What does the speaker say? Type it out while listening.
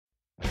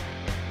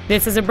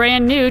This is a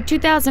brand new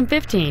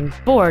 2015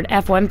 Ford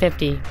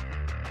F-150.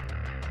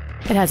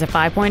 It has a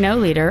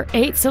 5.0-liter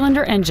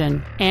 8-cylinder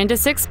engine and a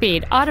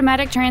 6-speed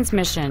automatic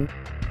transmission.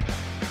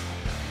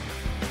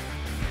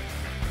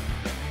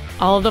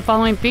 All of the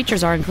following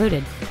features are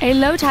included: a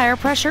low tire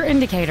pressure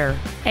indicator,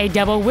 a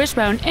double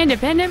wishbone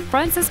independent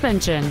front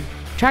suspension,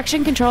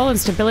 traction control and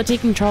stability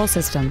control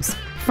systems,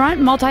 front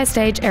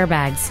multi-stage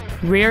airbags,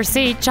 rear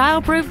seat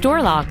child-proof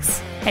door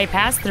locks, a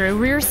pass-through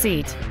rear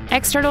seat,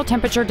 external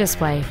temperature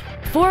display,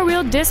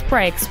 4-wheel disc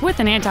brakes with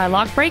an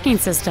anti-lock braking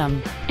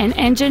system, an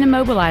engine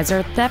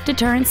immobilizer theft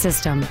deterrent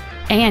system,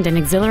 and an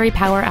auxiliary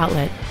power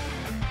outlet.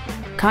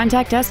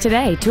 Contact us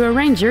today to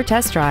arrange your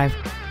test drive.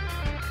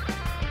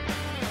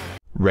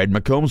 Red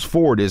McCombs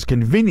Ford is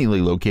conveniently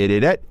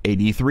located at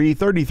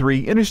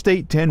 8333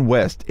 Interstate 10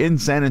 West in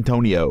San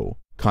Antonio.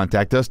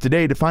 Contact us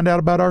today to find out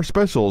about our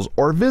specials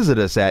or visit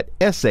us at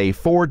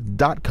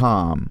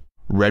saford.com.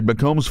 Red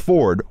McCombs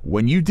Ford,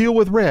 when you deal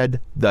with red,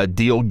 the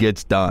deal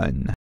gets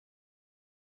done.